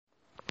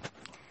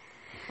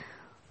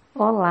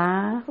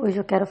Olá, hoje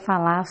eu quero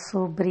falar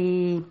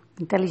sobre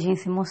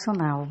inteligência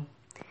emocional.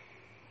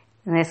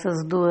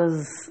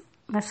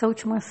 Nessa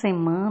última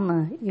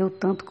semana, eu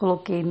tanto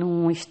coloquei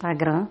no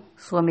Instagram,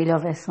 sua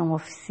melhor versão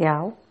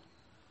oficial,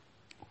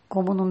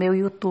 como no meu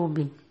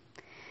YouTube,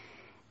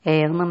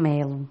 Ana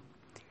Mello.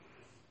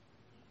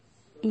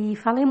 E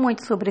falei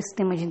muito sobre esse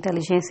tema de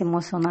inteligência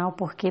emocional,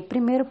 porque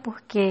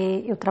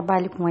eu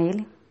trabalho com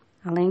ele,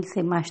 além de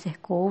ser Master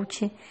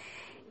Coach,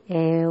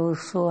 eu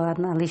sou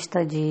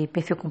analista de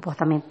perfil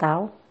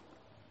comportamental.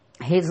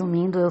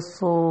 Resumindo, eu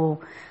sou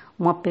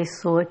uma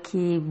pessoa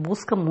que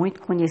busca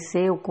muito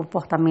conhecer o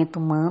comportamento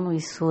humano e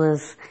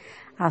suas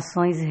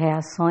ações e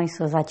reações,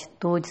 suas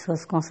atitudes,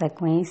 suas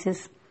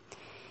consequências.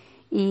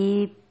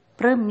 E,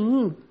 para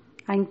mim,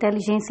 a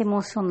inteligência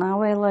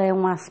emocional ela é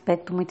um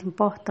aspecto muito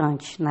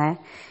importante, né?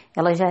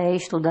 Ela já é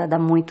estudada há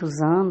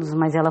muitos anos,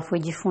 mas ela foi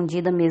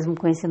difundida mesmo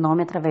com esse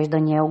nome através de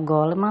Daniel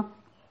Goleman,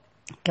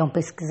 que é um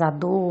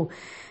pesquisador,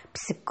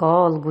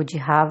 psicólogo de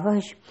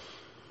Harvard,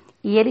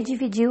 e ele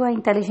dividiu a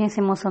inteligência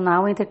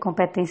emocional entre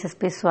competências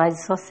pessoais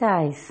e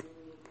sociais.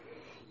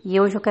 E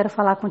hoje eu quero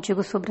falar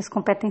contigo sobre as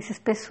competências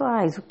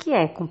pessoais. O que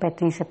é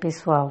competência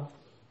pessoal?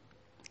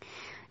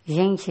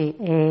 Gente,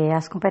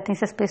 as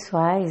competências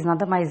pessoais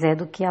nada mais é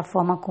do que a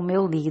forma como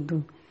eu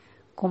lido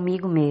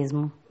comigo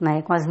mesmo,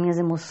 né, com as minhas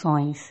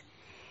emoções.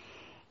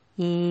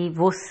 E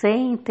você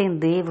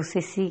entender,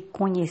 você se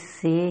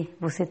conhecer,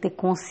 você ter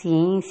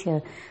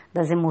consciência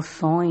das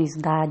emoções,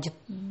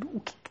 o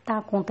que está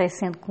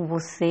acontecendo com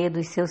você,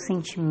 dos seus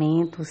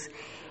sentimentos,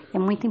 é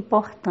muito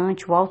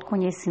importante. O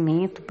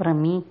autoconhecimento, para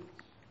mim,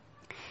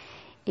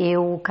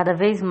 cada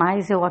vez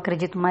mais eu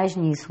acredito mais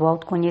nisso. O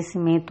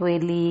autoconhecimento,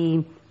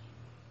 ele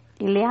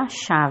é a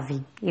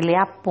chave, ele é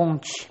a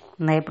ponte,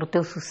 né, para o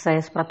teu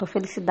sucesso, para a tua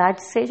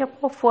felicidade, seja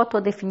qual for a tua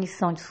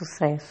definição de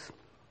sucesso.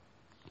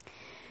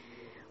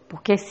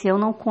 Porque se eu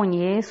não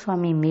conheço a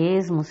mim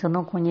mesmo, se eu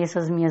não conheço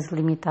as minhas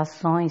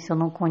limitações, se eu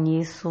não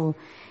conheço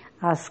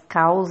as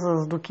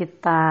causas do que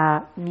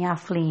está me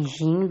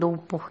afligindo, o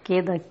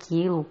porquê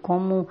daquilo,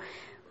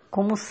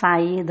 como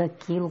sair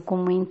daquilo,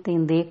 como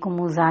entender,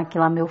 como usar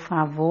aquilo a meu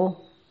favor,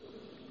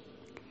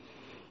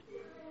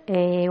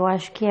 eu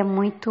acho que é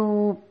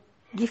muito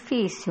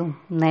difícil,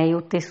 né,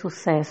 eu ter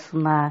sucesso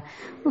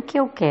no que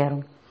eu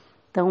quero.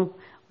 Então,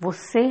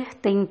 você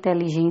ter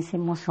inteligência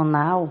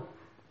emocional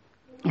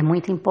é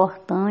muito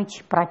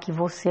importante para que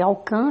você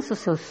alcance os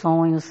seus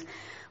sonhos,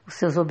 os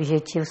seus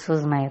objetivos,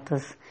 suas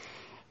metas.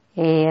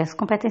 As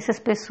competências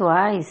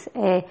pessoais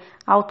é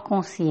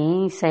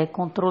autoconsciência, é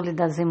controle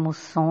das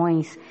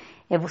emoções,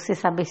 é você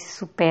saber se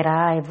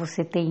superar, é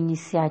você ter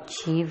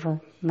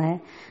iniciativa,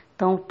 né?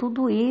 Então,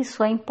 tudo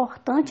isso é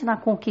importante na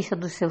conquista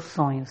dos seus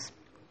sonhos.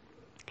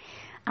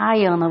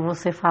 Ai, Ana,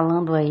 você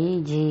falando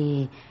aí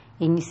de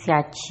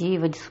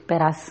iniciativa, de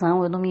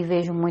superação, eu não me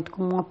vejo muito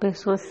como uma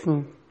pessoa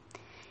assim.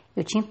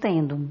 Eu te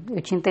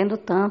entendo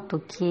tanto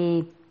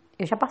que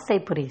eu já passei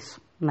por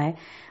isso, né?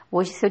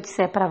 Hoje, se eu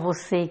disser para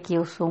você que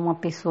eu sou uma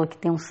pessoa que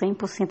tem um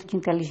 100% de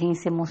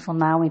inteligência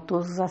emocional em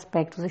todos os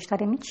aspectos, eu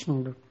estaria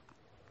mentindo.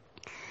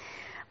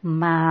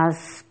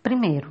 Mas,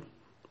 primeiro,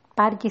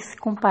 pare de se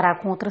comparar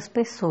com outras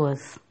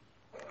pessoas.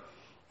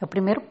 É o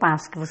primeiro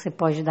passo que você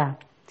pode dar.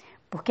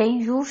 Porque é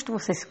injusto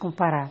você se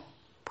comparar.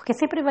 Porque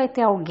sempre vai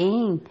ter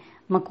alguém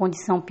numa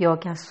condição pior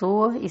que a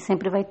sua e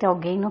sempre vai ter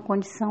alguém numa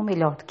condição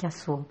melhor do que a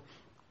sua.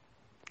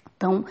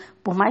 Então,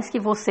 por mais que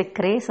você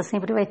cresça,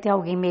 sempre vai ter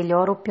alguém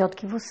melhor ou pior do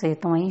que você.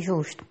 Então, é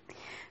injusto.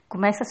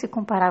 Comece a se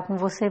comparar com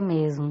você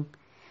mesmo.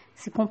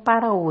 Se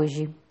compara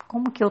hoje.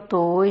 Como que eu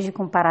estou hoje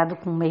comparado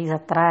com um mês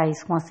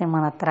atrás, com uma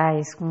semana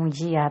atrás, com um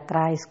dia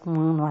atrás, com um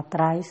ano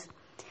atrás?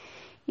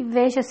 E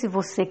veja se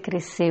você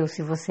cresceu,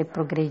 se você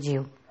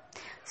progrediu.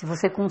 Se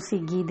você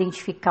conseguir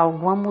identificar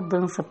alguma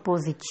mudança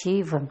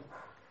positiva,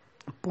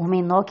 por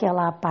menor que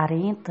ela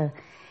aparenta,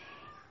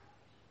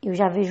 eu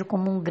já vejo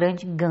como um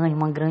grande ganho,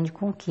 uma grande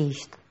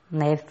conquista,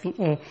 né?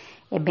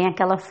 É bem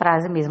aquela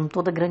frase mesmo,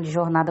 toda grande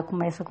jornada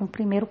começa com o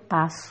primeiro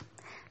passo.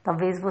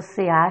 Talvez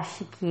você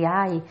ache que,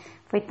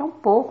 foi tão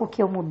pouco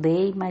que eu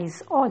mudei,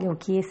 mas olha o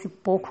que esse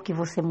pouco que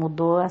você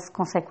mudou, as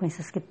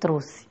consequências que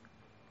trouxe,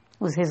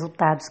 os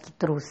resultados que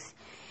trouxe.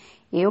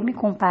 Eu me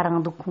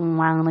comparando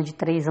com a Ana de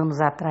 3 anos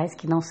atrás,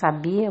 que não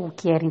sabia o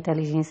que era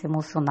inteligência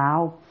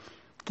emocional,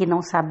 que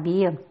não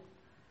sabia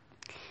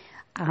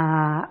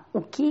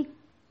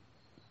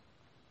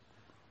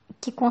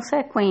que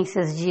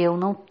consequências de eu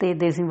não ter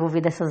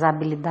desenvolvido essas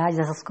habilidades,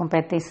 essas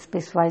competências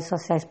pessoais e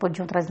sociais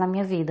podiam trazer na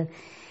minha vida.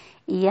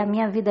 E a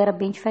minha vida era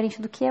bem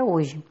diferente do que é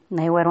hoje,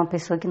 né? Eu era uma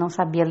pessoa que não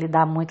sabia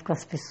lidar muito com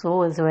as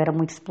pessoas, eu era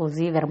muito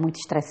explosiva, era muito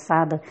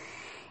estressada,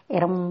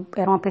 era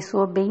uma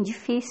pessoa bem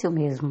difícil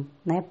mesmo,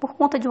 né? Por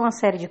conta de uma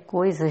série de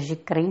coisas, de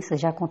crenças,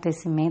 de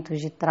acontecimentos,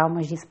 de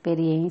traumas, de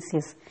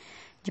experiências,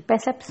 de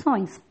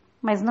percepções,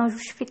 mas não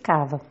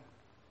justificava.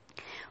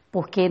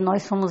 Porque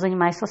nós somos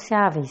animais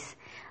sociáveis,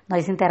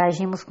 nós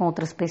interagimos com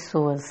outras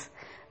pessoas.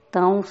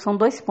 Então, são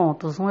 2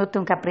 pontos. Um, eu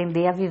tenho que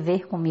aprender a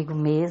viver comigo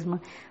mesma,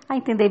 a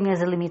entender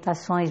minhas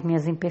limitações,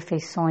 minhas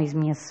imperfeições,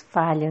 minhas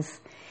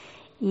falhas.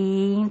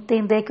 e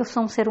entender que eu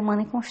sou um ser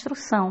humano em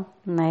construção,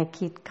 né?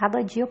 Que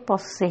cada dia eu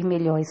posso ser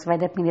melhor, isso vai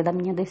depender da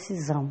minha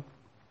decisão.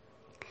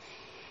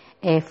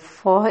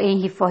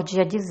 Henry Ford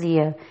já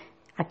dizia,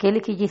 aquele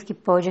que diz que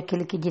pode,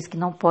 aquele que diz que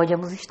não pode,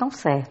 ambos estão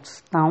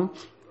certos. Então,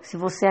 se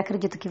você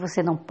acredita que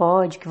você não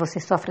pode, que você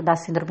sofre da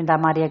síndrome da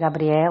Maria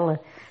Gabriela,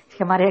 acho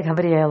que é Maria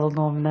Gabriela o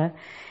nome, né?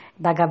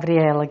 Da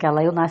Gabriela, que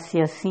ela, eu nasci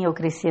assim, eu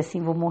cresci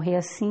assim, vou morrer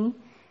assim,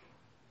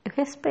 eu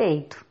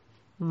respeito.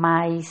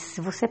 Mas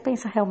se você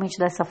pensa realmente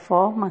dessa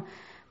forma,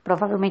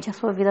 provavelmente a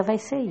sua vida vai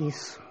ser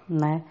isso,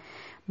 né?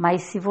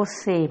 Mas se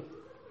você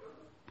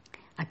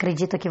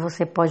acredita que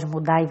você pode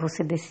mudar e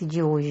você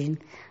decide hoje,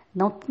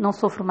 não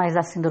sofro mais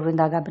da síndrome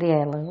da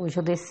Gabriela, hoje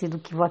eu decido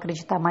que vou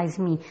acreditar mais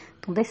em mim,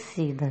 então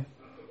decida.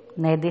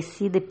 Né,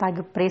 decida e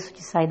pague o preço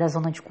de sair da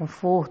zona de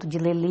conforto, de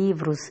ler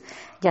livros,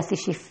 de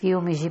assistir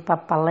filmes, de ir para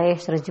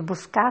palestras, de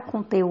buscar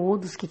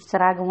conteúdos que te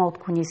tragam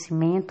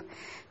autoconhecimento,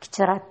 que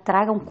te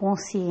tragam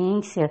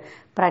consciência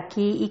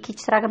e que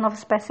te tragam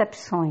novas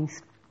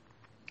percepções.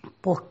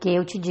 Porque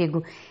eu te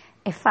digo,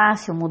 é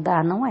fácil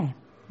mudar? Não é,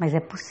 mas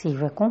é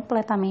possível, é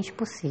completamente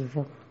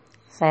possível,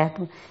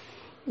 certo?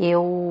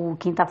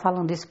 Quem está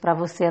falando isso para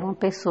você era uma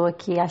pessoa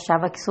que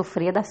achava que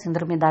sofria da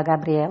síndrome da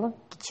Gabriela,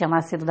 que tinha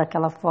nascido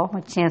daquela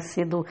forma, tinha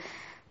sido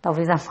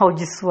talvez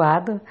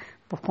amaldiçoada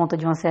por conta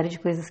de uma série de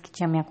coisas que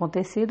tinha me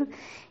acontecido,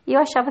 e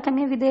eu achava que a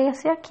minha vida ia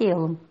ser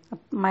aquilo.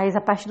 Mas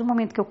a partir do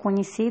momento que eu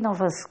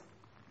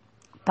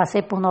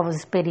passei por novas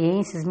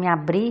experiências, me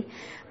abri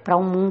para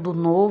um mundo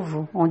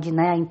novo, onde,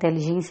 né, a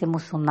inteligência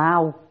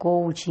emocional,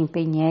 coaching,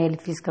 PNL,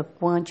 física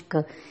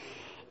quântica,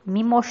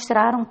 me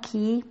mostraram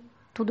que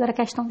tudo era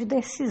questão de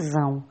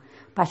decisão.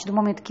 A partir do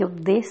momento que eu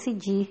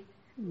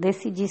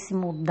decidisse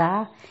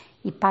mudar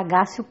e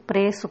pagasse o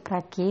preço para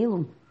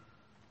aquilo,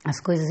 as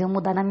coisas iam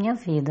mudar na minha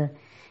vida.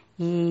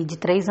 E de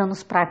 3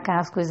 anos para cá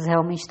as coisas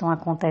realmente estão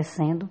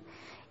acontecendo.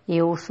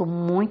 Eu sou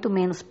muito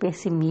menos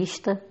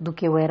pessimista do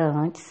que eu era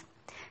antes.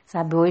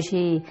 Sabe,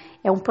 hoje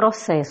é um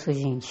processo,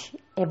 gente.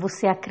 É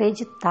você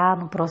acreditar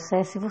no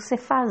processo e você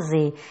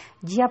fazer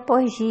dia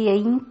após dia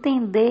e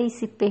entender e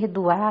se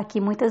perdoar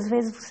que muitas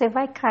vezes você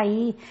vai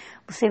cair,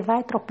 você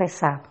vai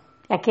tropeçar.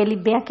 É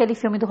aquele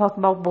filme do Rock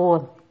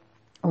Balboa,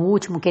 o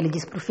último que ele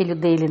diz pro filho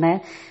dele,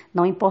 né?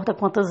 Não importa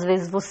quantas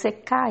vezes você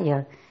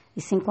caia, e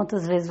sim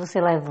quantas vezes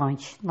você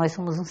levante. Nós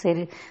somos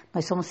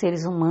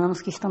seres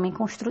humanos que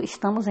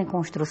estamos em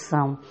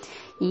construção.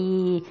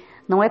 E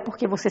não é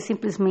porque você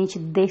simplesmente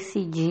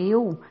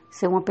decidiu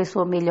ser uma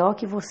pessoa melhor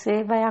que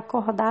você vai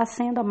acordar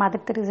sendo a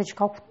Madre Teresa de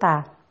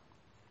Calcutá.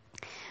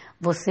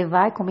 Você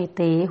vai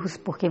cometer erros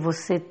porque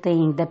você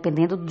tem,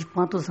 dependendo de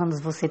quantos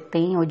anos você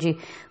tem, ou de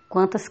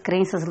quantas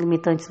crenças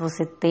limitantes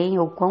você tem,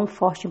 ou quão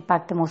forte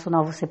impacto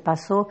emocional você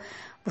passou,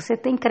 você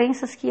tem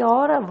crenças que,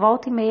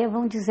 volta e meia,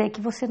 vão dizer que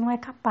você não é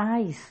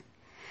capaz.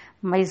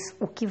 Mas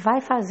o que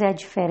vai fazer a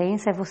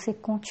diferença é você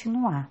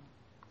continuar.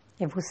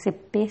 É você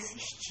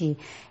persistir,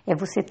 é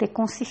você ter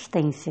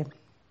consistência.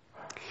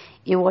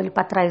 Eu olho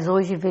para trás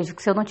hoje e vejo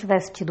que se eu não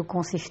tivesse tido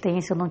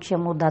consistência, eu não tinha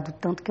mudado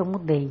tanto que eu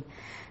mudei.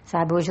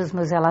 Sabe, hoje os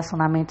meus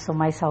relacionamentos são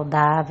mais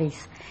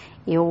saudáveis,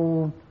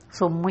 eu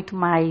sou muito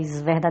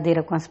mais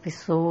verdadeira com as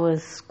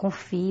pessoas,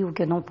 confio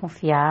que eu não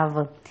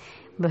confiava.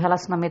 Meu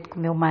relacionamento com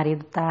meu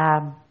marido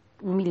tá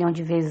 1 milhão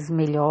de vezes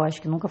melhor,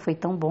 acho que nunca foi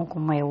tão bom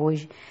como é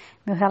hoje.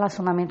 Meu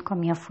relacionamento com a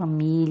minha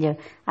família,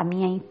 a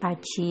minha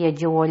empatia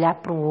de eu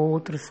olhar para o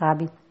outro,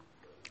 sabe?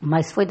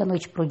 Mas foi da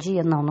noite pro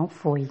dia? Não, não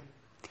foi.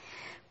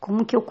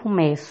 Como que eu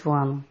começo,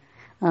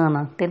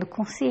 Ana? Tendo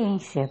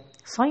consciência.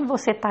 Só em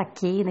você estar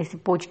aqui nesse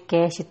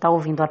podcast e estar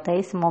ouvindo até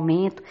esse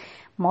momento,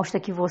 mostra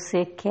que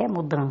você quer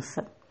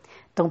mudança.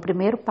 Então, o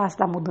primeiro passo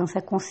da mudança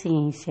é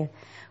consciência.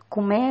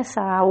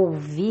 Começa a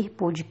ouvir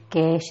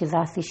podcasts,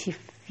 a assistir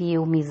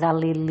filmes, a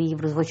ler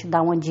livros. Vou te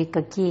dar uma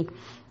dica aqui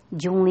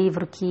de um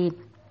livro que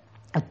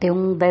eu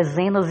tenho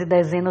dezenas e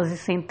dezenas e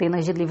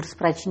centenas de livros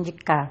para te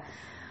indicar.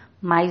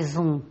 Mais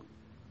um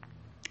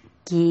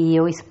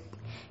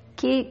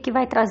que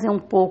vai trazer um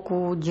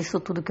pouco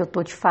disso tudo que eu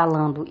estou te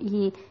falando.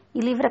 E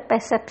livro é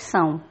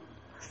percepção,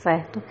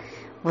 certo?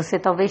 Você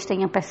talvez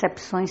tenha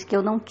percepções que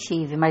eu não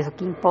tive, mas o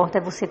que importa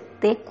é você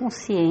ter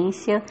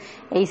consciência,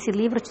 é esse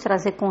livro te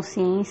trazer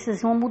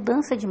consciências e uma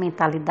mudança de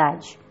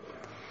mentalidade.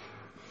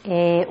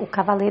 É O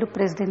Cavaleiro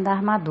Preso Dentro da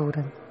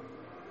Armadura.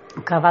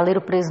 O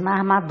Cavaleiro Preso na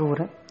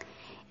Armadura.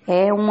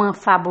 É uma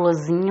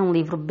fábulazinha, um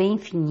livro bem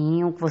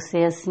fininho, você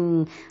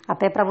assim,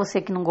 até para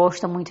você que não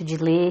gosta muito de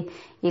ler,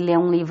 ele é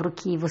um livro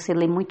que você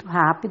lê muito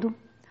rápido,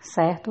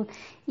 certo?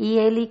 E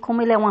ele,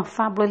 como ele é uma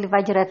fábula, ele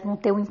vai direto no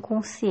teu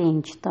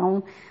inconsciente.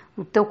 Então,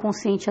 o teu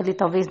consciente ali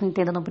talvez não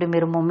entenda no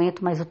primeiro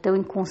momento, mas o teu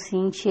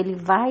inconsciente ele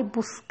vai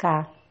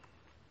buscar,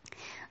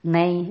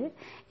 né?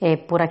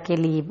 Por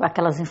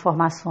aquelas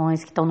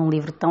informações que estão no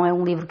livro. Então, é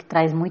um livro que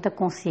traz muita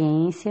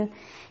consciência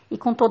e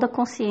com toda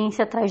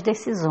consciência traz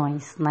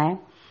decisões, né?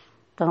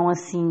 Então,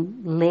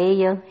 assim,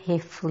 leia,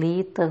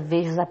 reflita,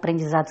 veja os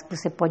aprendizados que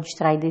você pode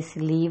extrair desse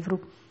livro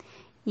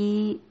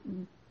e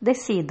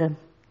decida.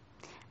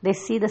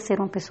 Decida ser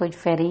uma pessoa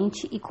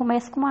diferente e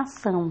comece com uma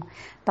ação.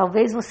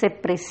 Talvez você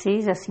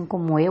precise, assim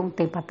como eu, um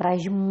tempo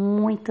atrás, de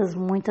muitas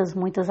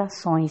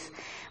ações.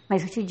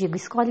 Mas eu te digo,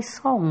 escolhe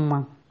só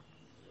uma.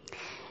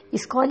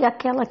 Escolhe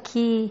aquela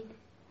que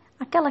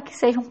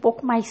seja um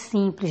pouco mais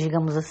simples,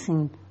 digamos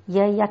assim.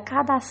 E aí, a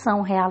cada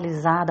ação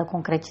realizada,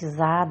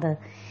 concretizada,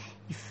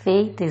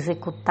 feita,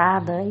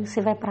 executada, aí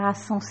você vai para a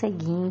ação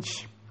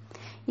seguinte.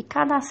 E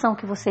cada ação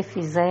que você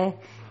fizer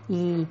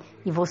e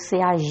você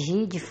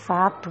agir de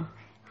fato,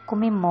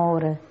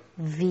 comemora,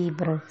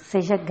 vibra,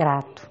 seja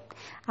grato.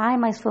 Ai,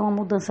 mas foi uma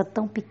mudança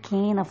tão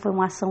pequena, foi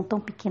uma ação tão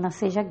pequena,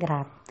 seja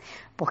grato.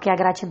 Porque a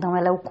gratidão,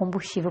 ela é o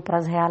combustível para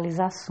as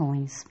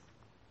realizações,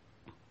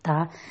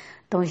 tá?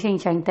 Então,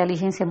 gente, a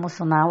inteligência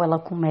emocional, ela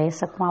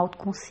começa com a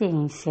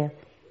autoconsciência.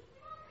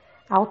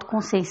 A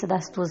autoconsciência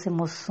das tuas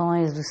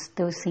emoções, dos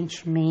teus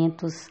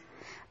sentimentos,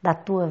 da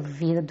tua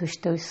vida, dos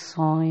teus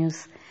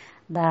sonhos,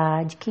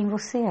 de quem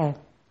você é.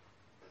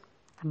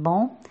 Tá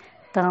bom?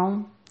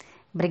 Então,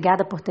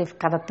 obrigada por ter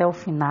ficado até o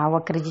final.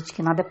 Acredite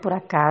que nada é por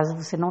acaso.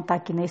 Você não está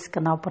aqui nesse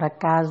canal por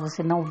acaso.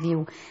 Você não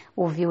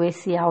ouviu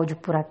esse áudio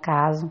por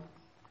acaso.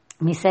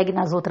 Me segue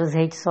nas outras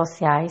redes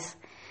sociais,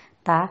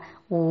 tá?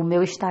 O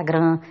meu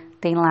Instagram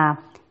tem lá,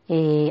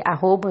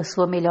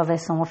 @sua melhor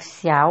versão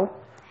oficial.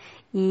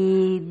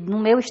 E no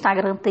meu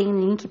Instagram tem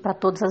link para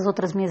todas as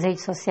outras minhas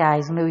redes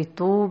sociais. O meu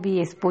YouTube,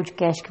 esse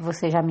podcast que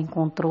você já me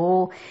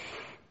encontrou.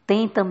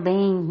 Tem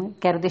também,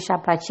 quero deixar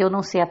para ti, eu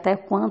não sei até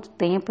quanto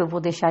tempo eu vou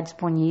deixar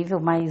disponível,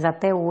 mas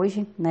até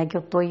hoje, né, que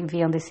eu estou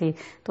liberando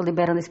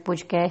esse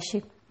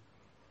podcast.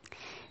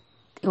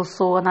 Eu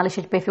sou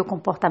analista de perfil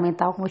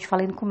comportamental, como eu te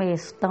falei no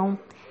começo. Então,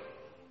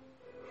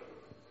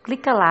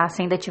 clica lá,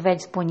 se ainda estiver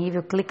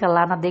disponível, clica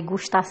lá na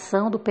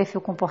degustação do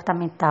perfil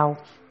comportamental.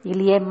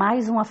 Ele é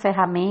mais uma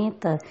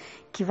ferramenta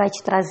que vai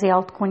te trazer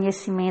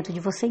autoconhecimento, de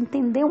você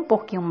entender um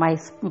pouquinho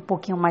mais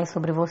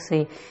sobre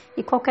você.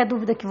 E qualquer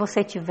dúvida que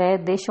você tiver,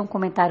 deixa um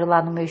comentário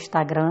lá no meu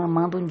Instagram,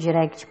 manda um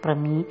direct para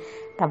mim,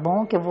 tá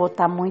bom? Que eu vou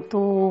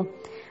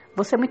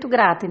ser muito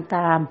grata em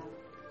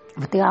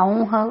vou ter a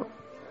honra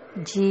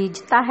de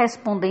estar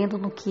respondendo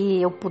no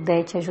que eu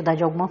puder te ajudar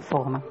de alguma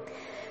forma.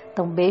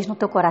 Então, beijo no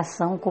teu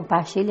coração,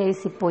 compartilha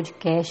esse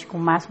podcast com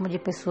o máximo de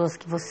pessoas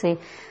que você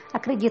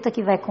acredita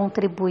que vai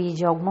contribuir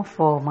de alguma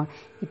forma.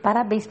 E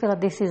parabéns pela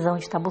decisão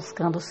de estar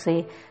buscando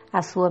ser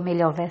a sua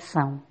melhor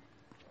versão.